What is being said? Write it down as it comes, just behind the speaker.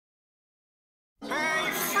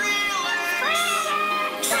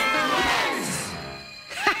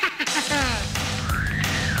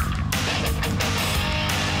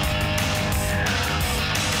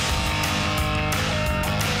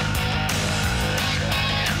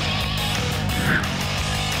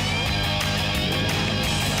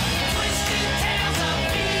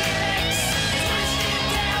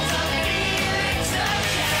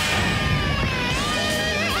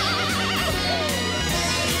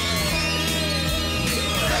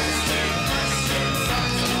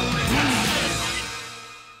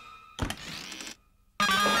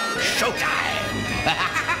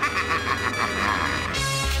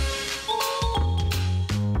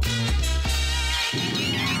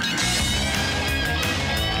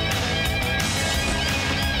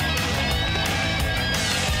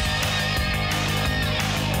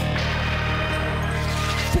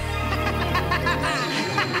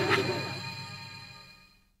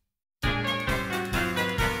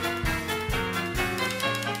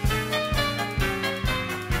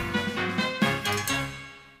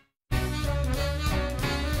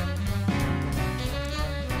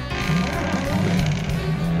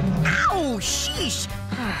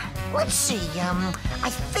Let's see, I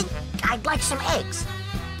think I'd like some eggs.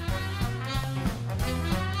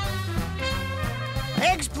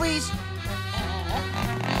 Eggs, please.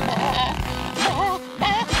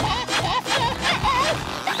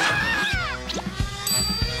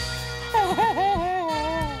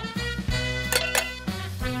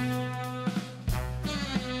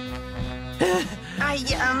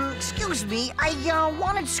 Excuse me, I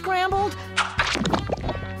wanted scrambled.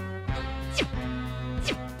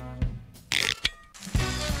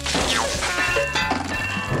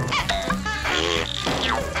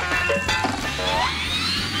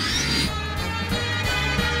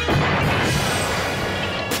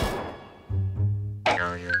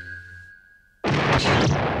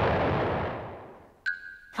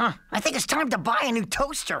 Huh, I think it's time to buy a new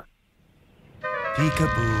toaster.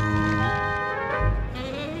 Peekaboo.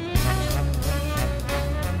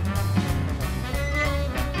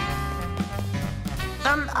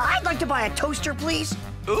 I'd like to buy a toaster, please.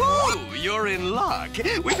 Ooh, you're in luck.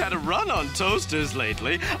 We've had a run on toasters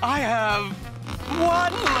lately. I have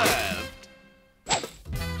one left.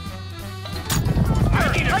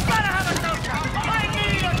 I gotta have a toaster! I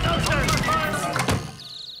need a toaster!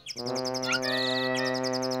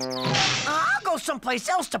 I'll go someplace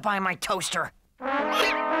else to buy my toaster.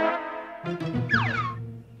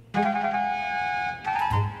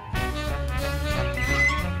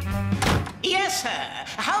 Yes, sir.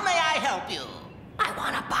 How may I help you? I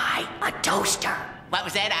want to buy a toaster. What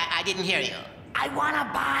was that? I didn't hear you. I want to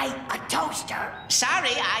buy a toaster.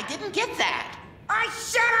 Sorry, I didn't get that. I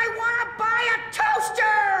said I want to buy a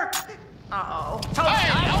toaster! Uh-oh.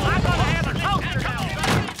 Toaster! I'm gonna have a toaster now!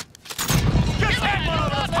 Just hand one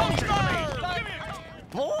of those toasters to me!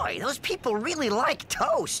 Boy, those people really like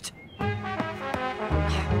toast.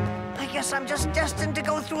 I guess I'm just destined to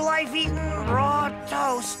go through life eating raw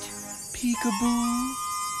toast. Peekaboo.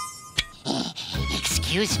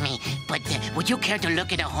 Excuse me, but would you care to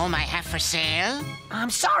look at a home I have for sale?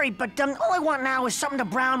 I'm sorry, but all I want now is something to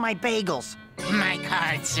brown my bagels. My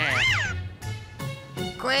card, sir.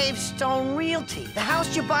 Gravestone Realty. The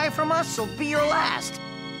house you buy from us will be your last.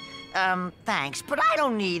 Thanks, but I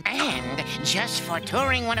don't need... And just for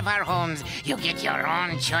touring one of our homes, you get your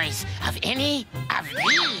own choice of any of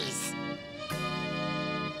these.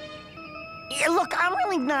 Yeah, look, I'm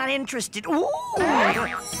really not interested. Ooh!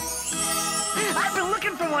 I've been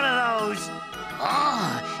looking for one of those.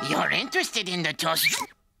 Oh, you're interested in the toast?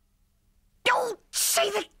 Don't say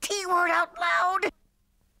the T word out loud.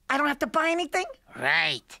 I don't have to buy anything.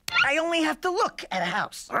 Right. I only have to look at a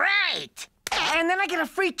house. Right. And then I get a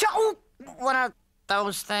free Ooh, what are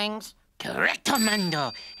those things?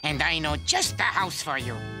 Correctamundo. And I know just the house for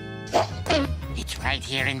you. It's right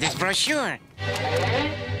here in this brochure.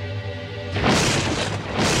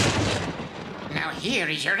 Now here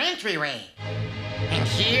is your entryway. And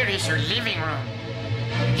here is your living room.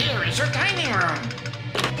 Here is your dining room.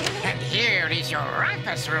 And here is your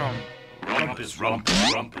rumpus room. Rumpus,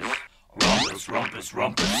 rumpus, rumpus. Rumpus, rumpus,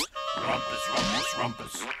 rumpus. Rumpus, rumpus,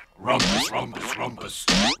 rumpus. Rumpus, rumpus, rumpus.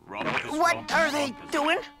 Rumpus, What are they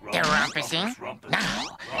doing? They're rumpusing. Now,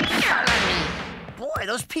 follow me. Boy,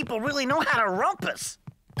 those people really know how to rumpus.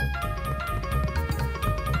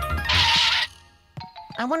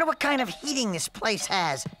 I wonder what kind of heating this place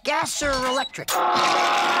has. Gas or electric?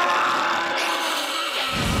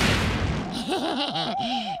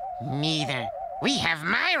 Neither. We have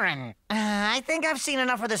Myron. I think I've seen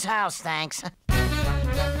enough of this house, thanks.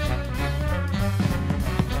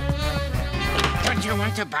 Don't you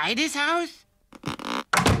want to buy this house?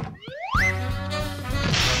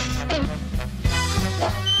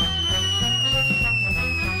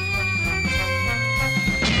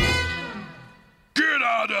 get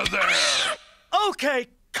out of there! Okay,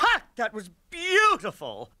 cut! That was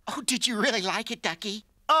beautiful! Oh, did you really like it, Ducky?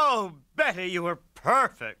 Oh, Betty, you were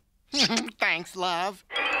perfect. Thanks, love.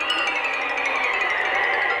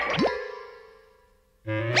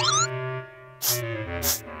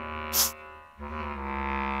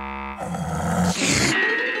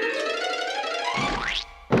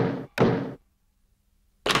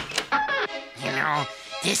 You know,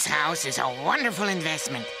 this house is a wonderful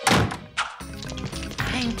investment.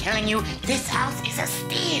 I'm telling you, this house is a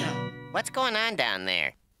steal. What's going on down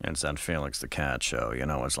there? It's that Felix the Cat show. You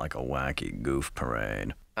know, it's like a wacky goof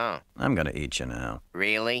parade. Oh, I'm gonna eat you now.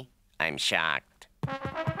 really? I'm shocked.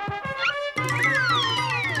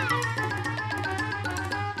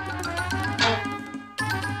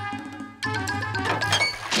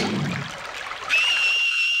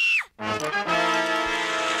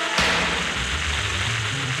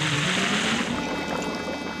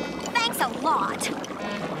 Thanks a lot.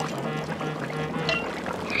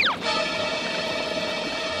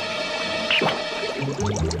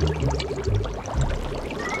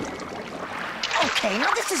 Okay,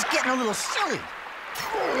 now this is getting a little silly.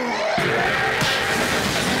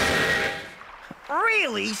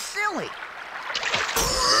 Really silly.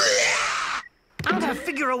 I'm gonna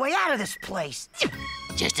figure a way out of this place.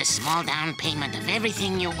 Just a small down payment of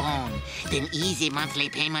everything you own, then easy monthly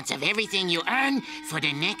payments of everything you earn for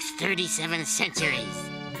the next 37 centuries.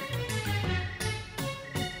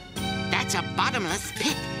 That's a bottomless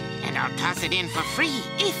pit, and I'll toss it in for free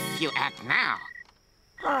if you act now.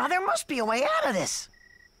 Oh, there must be a way out of this.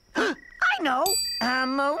 I know.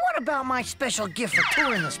 What about my special gift for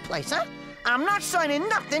touring this place, huh? I'm not signing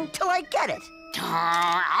nothing till I get it.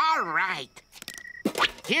 Oh, all right.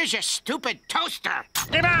 Here's your stupid toaster.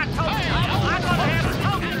 Get on, toaster! I'm gonna have a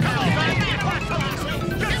toaster! Come on, baby!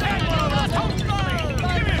 Just that one of those toasters!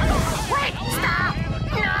 Give me a toaster! Wait, stop!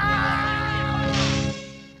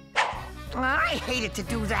 No! I hated to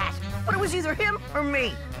do that, but it was either him or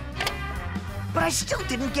me. But I still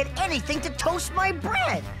didn't get anything to toast my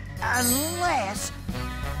bread. Unless...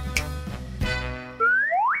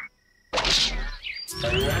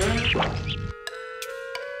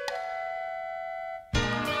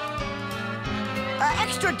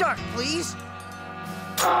 extra dark, please.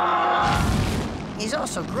 He's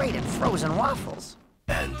also great at frozen waffles.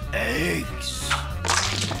 And eggs.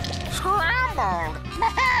 Scrambled!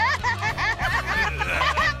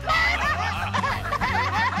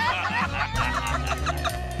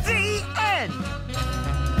 The end!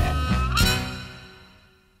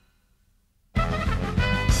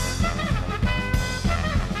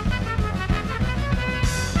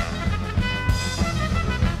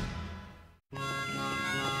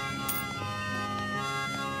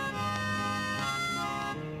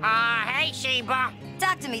 Hey, Sheba.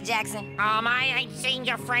 Talk to me, Jackson. I ain't seen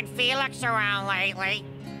your friend Felix around lately.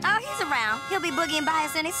 Oh, he's around. He'll be boogieing by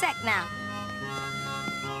us any sec now.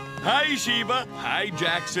 Hi, Sheba. Hi,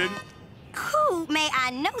 Jackson. Who, may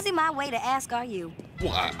I nosy my way to ask, are you?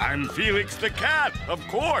 Why, I'm Felix the cat, of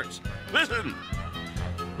course. Listen.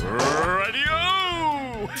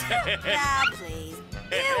 Radio! Now, please.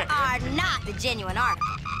 You are not the genuine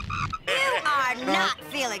article. You are not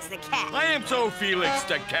Felix the cat. I am so Felix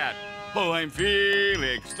the cat. Oh, I'm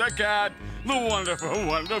Felix the cat, the wonderful,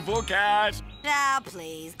 wonderful cat. Now,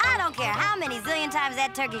 please. I don't care how many zillion times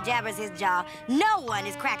that turkey jabbers his jaw. No one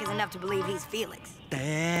is crackers enough to believe he's Felix.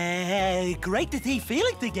 Great to see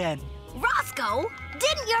Felix again. Roscoe,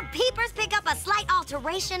 didn't your peepers pick up a slight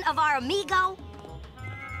alteration of our amigo?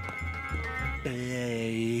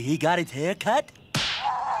 He got his hair cut?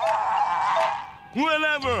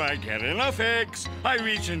 Whenever I get in a fix, I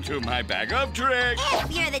reach into my bag of tricks.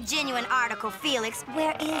 If you're the genuine article, Felix,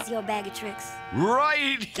 where is your bag of tricks?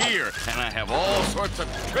 Right here. And I have all sorts of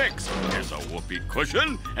tricks. There's a whoopee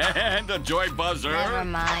cushion and a joy buzzer. Never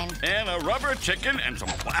mind. And a rubber chicken and some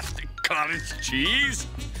plastic cottage cheese.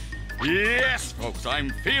 Yes, folks,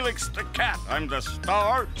 I'm Felix the cat. I'm the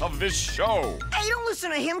star of this show. Hey, don't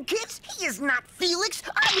listen to him, kids. He is not Felix.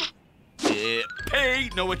 Pay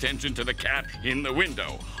no attention to the cat in the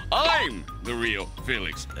window. I'm the real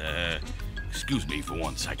Felix. Excuse me for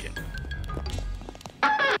 1 second.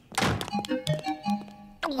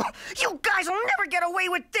 You guys will never get away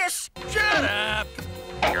with this. Shut up!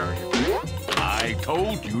 I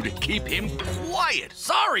told you to keep him quiet.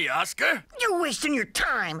 Sorry, Oscar. You're wasting your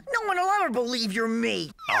time. No one will ever believe you're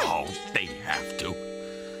me. Oh, they have to.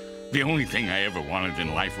 The only thing I ever wanted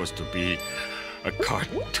in life was to be a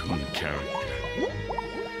cartoon character.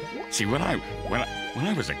 See, when I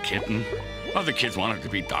was a kitten, other kids wanted to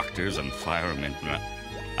be doctors and firemen.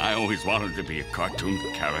 I always wanted to be a cartoon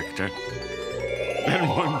character. Then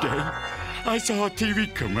one day, I saw a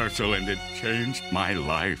TV commercial and it changed my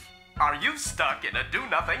life. Are you stuck in a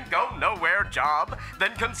do-nothing, go-nowhere job?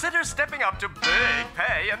 Then consider stepping up to big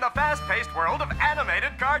pay in the fast-paced world of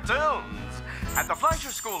animated cartoons. At the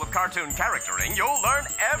Fleischer School of Cartoon Charactering, you'll learn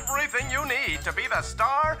everything you need to be the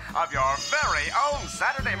star of your very own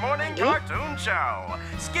Saturday morning cartoon show.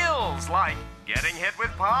 Skills like getting hit with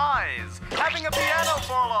pies, having a piano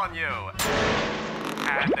fall on you,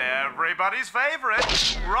 and everybody's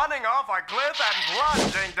favorite, running off a cliff and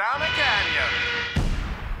plunging down a canyon.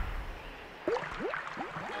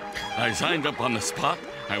 I signed up on the spot.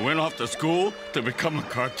 I went off to school to become a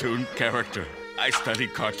cartoon character. I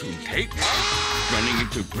studied cartoon takes, running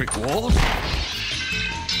into brick walls,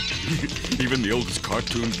 even the oldest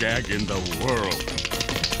cartoon gag in the world.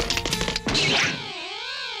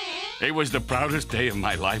 It was the proudest day of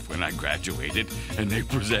my life when I graduated, and they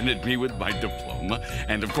presented me with my diploma,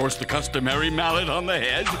 and of course the customary mallet on the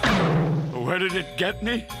head. Where did it get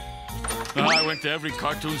me? I went to every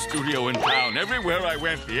cartoon studio in town. Everywhere I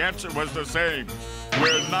went, the answer was the same.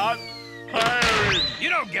 We're not hiring. You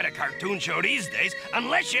don't get a cartoon show these days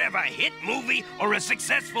unless you have a hit movie or a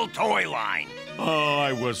successful toy line. Oh,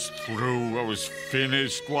 I was through. I was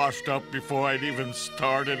finished, washed up before I'd even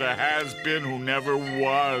started, a has-been who never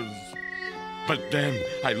was. But then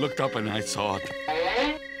I looked up and I saw it.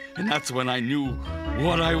 And that's when I knew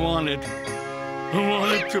what I wanted. I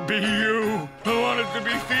wanted to be you. I wanted to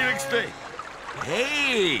be Felix.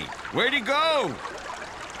 Hey, where'd he go?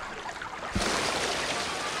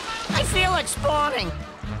 I feel it spawning.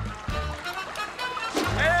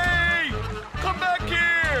 Hey, come back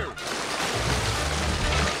here.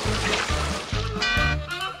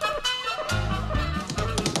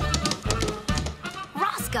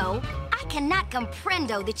 Roscoe, I cannot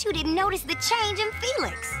comprendo that you didn't notice the change in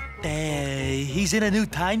Felix. He's in a new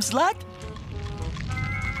time slot?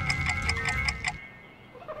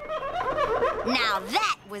 Now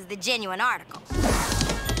that was the genuine article.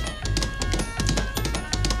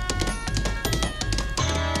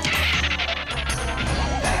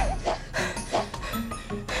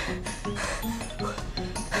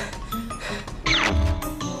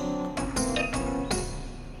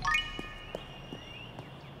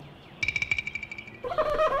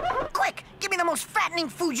 Quick, give me the most fattening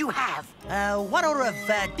food you have. One order of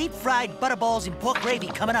deep-fried butterballs and pork gravy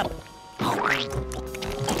coming up. Oh,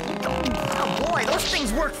 boy, those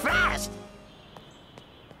things work fast.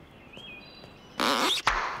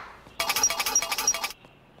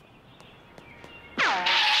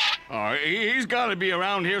 He's got to be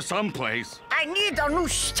around here someplace. I need a new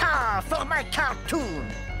star for my cartoon.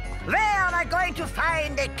 Where am I going to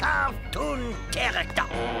find a cartoon character?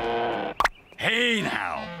 Hey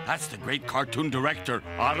now, that's the great cartoon director,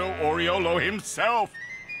 Otto Oriolo himself.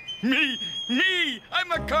 Me,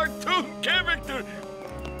 I'm a cartoon character.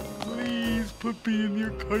 Please put me in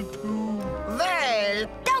your cartoon. Well,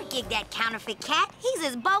 Don't gig that counterfeit cat. He's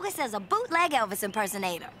as bogus as a bootleg Elvis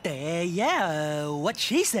impersonator. What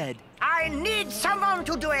she said. I need someone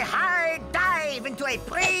to do a high dive into a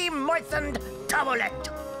pre-moistened towelette.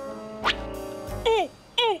 Oh,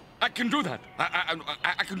 I can do that.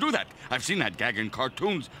 I can do that. I've seen that gag in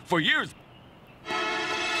cartoons for years.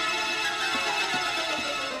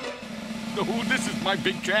 Oh, this is my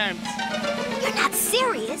big chance. You're not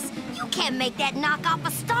serious? You can't make that knock off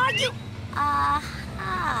a star, you...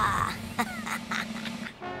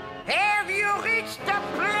 Have you reached the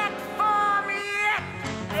platform yet?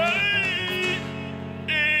 Hey!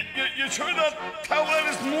 You sure that towelette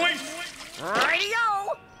is moist?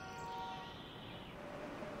 Radio!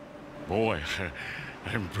 Boy,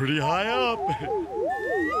 I'm pretty high up.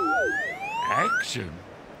 Action.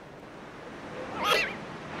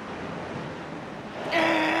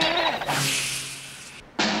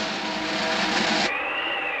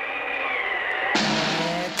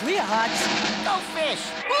 Clear hearts. Go fish!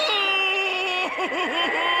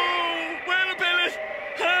 Wait a minute!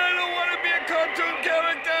 I don't want to be a cartoon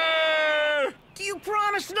character! Do you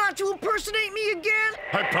promise not to impersonate me again?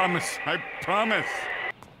 I promise. I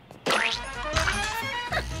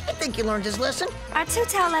think he learned his lesson. Are two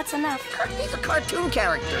towelettes enough? He's a cartoon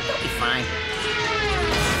character. He'll be fine.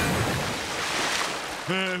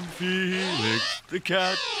 I'm Felix the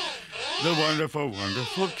cat, the wonderful,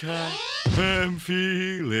 wonderful cat. I'm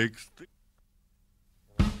Felix the...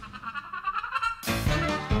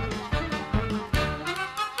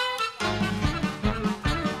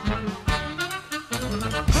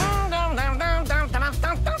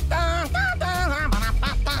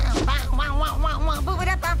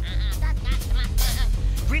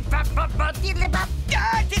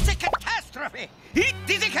 It is a catastrophe! It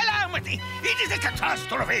is a calamity! It is a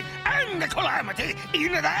catastrophe and a calamity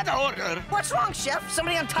in that order! What's wrong, Chef?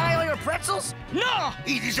 Somebody untie all your pretzels? No,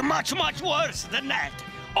 it is much, much worse than that.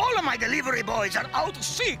 All of my delivery boys are out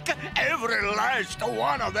sick, every last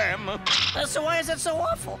one of them. So why is it so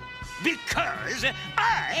awful? Because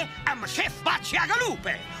I am Chef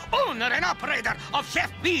Baciagalupe, owner and operator of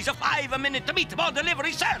Chef B's 5-minute meatball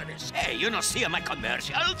delivery service. Hey, you don't see my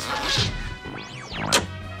commercials?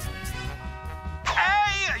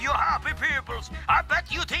 Hey, you happy peoples! I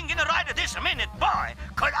bet you thinking right this minute, boy,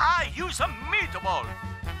 could I use a meatball?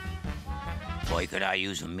 Boy, could I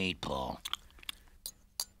use a meatball?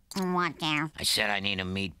 What there? I said I need a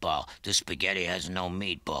meatball. The spaghetti has no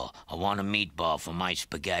meatball. I want a meatball for my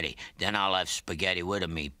spaghetti. Then I'll have spaghetti with a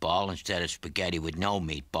meatball instead of spaghetti with no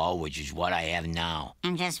meatball, which is what I have now.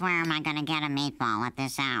 And just where am I gonna get a meatball at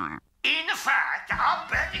this hour? In fact, I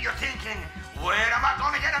bet you're thinking, where am I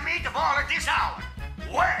gonna get a meatball at this hour?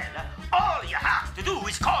 Well, all you have to do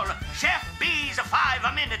is call Chef B's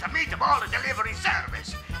 5-minute meatball delivery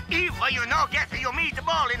service. if you no get your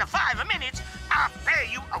meatball in 5 minutes, I'll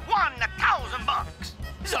pay you $1,000.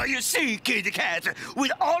 So you see, kitty cat,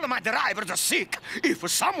 with all of my drivers sick, if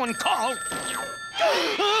someone calls...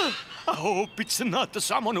 I hope it's not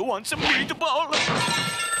someone who wants a meatball.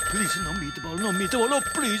 Please, no meatball, no meatball. Oh,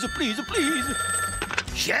 please, please, please.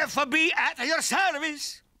 Chef be at your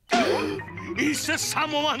service. Is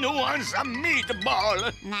someone who wants a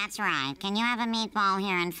meatball? That's right. Can you have a meatball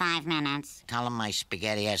here in 5 minutes? Tell him my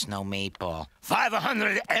spaghetti has no meatball.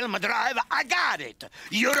 500 Elm Drive, I got it.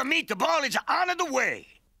 Your meatball is on the way.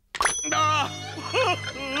 Ah,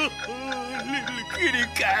 little kitty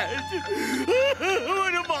cat.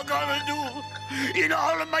 What am I gonna do? In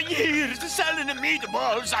all of my years selling the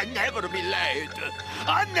meatballs, I never be late.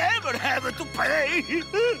 I never have to pay.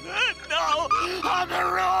 No, I'm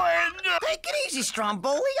ruined. Take it easy,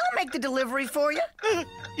 Stromboli. I'll make the delivery for you.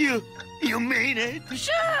 You mean it?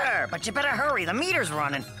 Sure, but you better hurry. The meter's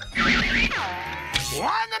running.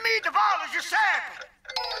 One meatball, as you said.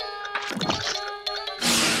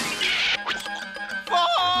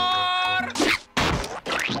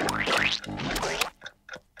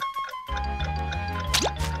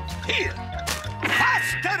 Here!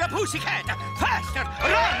 Faster, pussycat! Faster!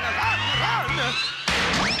 Run!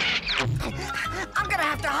 I'm gonna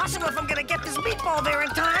have to hustle if I'm gonna get this meatball there in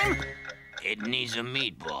time. It needs a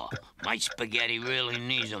meatball. My spaghetti really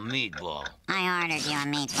needs a meatball. I ordered you a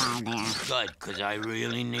meatball, dear. Good, 'cause I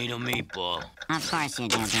really need a meatball. Of course you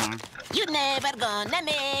do, dear. You're never gonna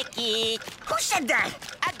make it. Who said that?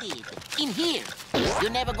 I did. In here.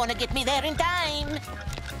 You're never gonna get me there in time.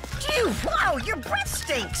 Phew, wow, your breath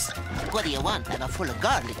stinks. What do you want? I'm full of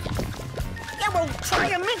garlic. Yeah, well, try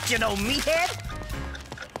a mint, you know, meathead.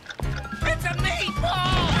 It's a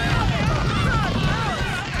meatball!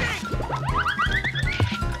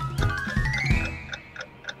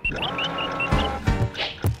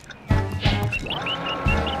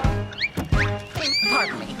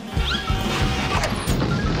 Pardon me.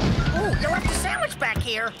 Ooh, you left a sandwich back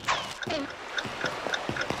here.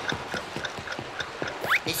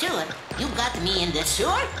 The sewer? You got me in the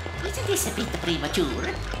sewer? Isn't this a bit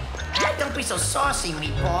premature? Don't be so saucy,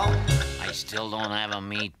 meatball. I still don't have a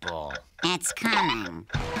meatball. It's coming.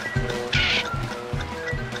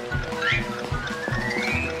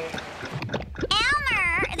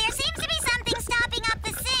 Elmer, there seems to be something stopping up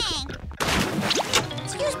the sink.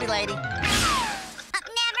 Excuse me, lady.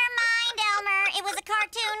 Never mind, Elmer. It was a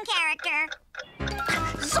cartoon character.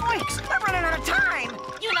 Zoinks! I'm running out of time.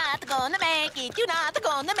 You're not gonna make it. You're not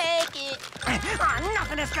gonna make it. Oh,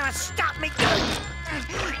 nothing is gonna stop me.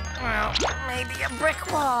 Well, maybe a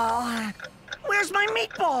brick wall. Where's my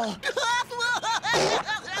meatball?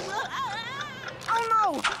 Oh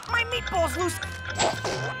no! My meatball's loose.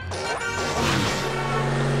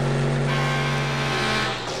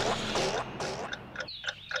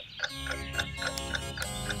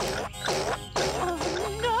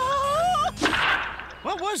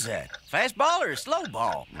 What was that? Fast ball or a slow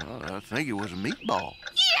ball? Well, I think it was a meatball.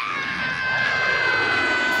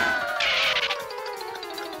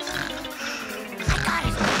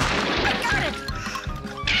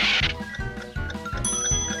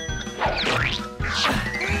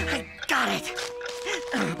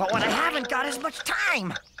 But what I haven't got is much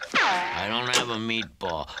time. I don't have a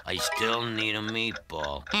meatball. I still need a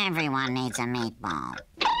meatball. Everyone needs a meatball.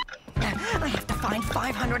 I have to find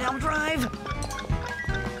 500 Elm Drive.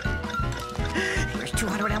 Here's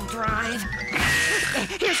 200 Elm Drive.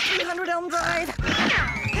 Here's 300 Elm Drive.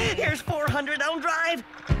 Here's 400 Elm Drive.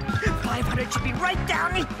 500 should be right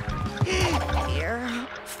down here.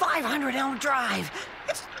 500 Elm Drive.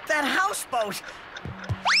 It's that houseboat.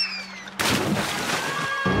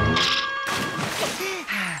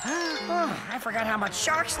 Oh, I forgot how much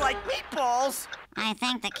sharks like meatballs. I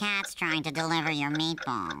think the cat's trying to deliver your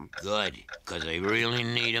meatball. Good, 'cause I really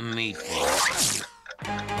need a meatball.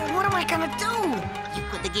 What am I gonna do? You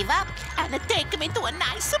could give up and take me to a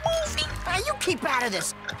nice movie. Now you keep out of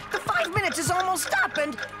this. The 5 minutes is almost up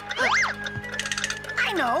and...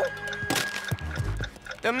 I know.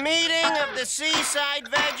 The meeting of the Seaside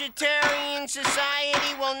Vegetarian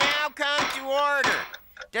Society will now come to order.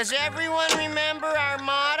 Does everyone remember our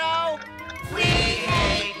motto? We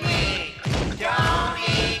hate meat. Don't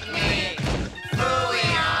eat meat.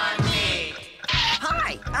 Fooey on meat.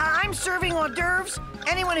 Hi, I'm serving hors d'oeuvres.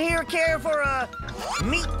 Anyone here care for a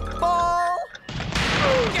meatball?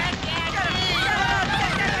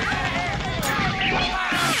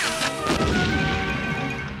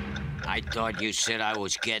 I thought you said I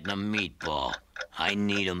was getting a meatball. I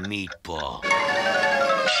need a meatball.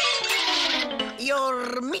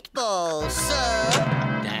 Your meatball, sir.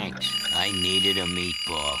 Thanks. I needed a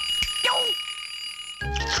meatball.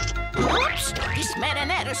 This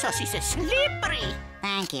marinara sauce is slippery.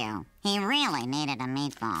 Thank you. He really needed a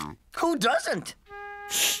meatball. Who doesn't?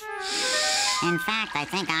 In fact, I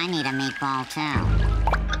think I need a meatball, too.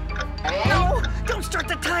 No! Don't start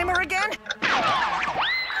the timer again!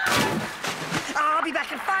 I'll be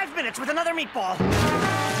back in 5 minutes with another meatball.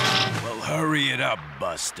 Well, hurry it up,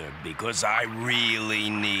 Buster, because I really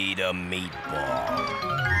need a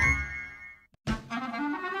meatball.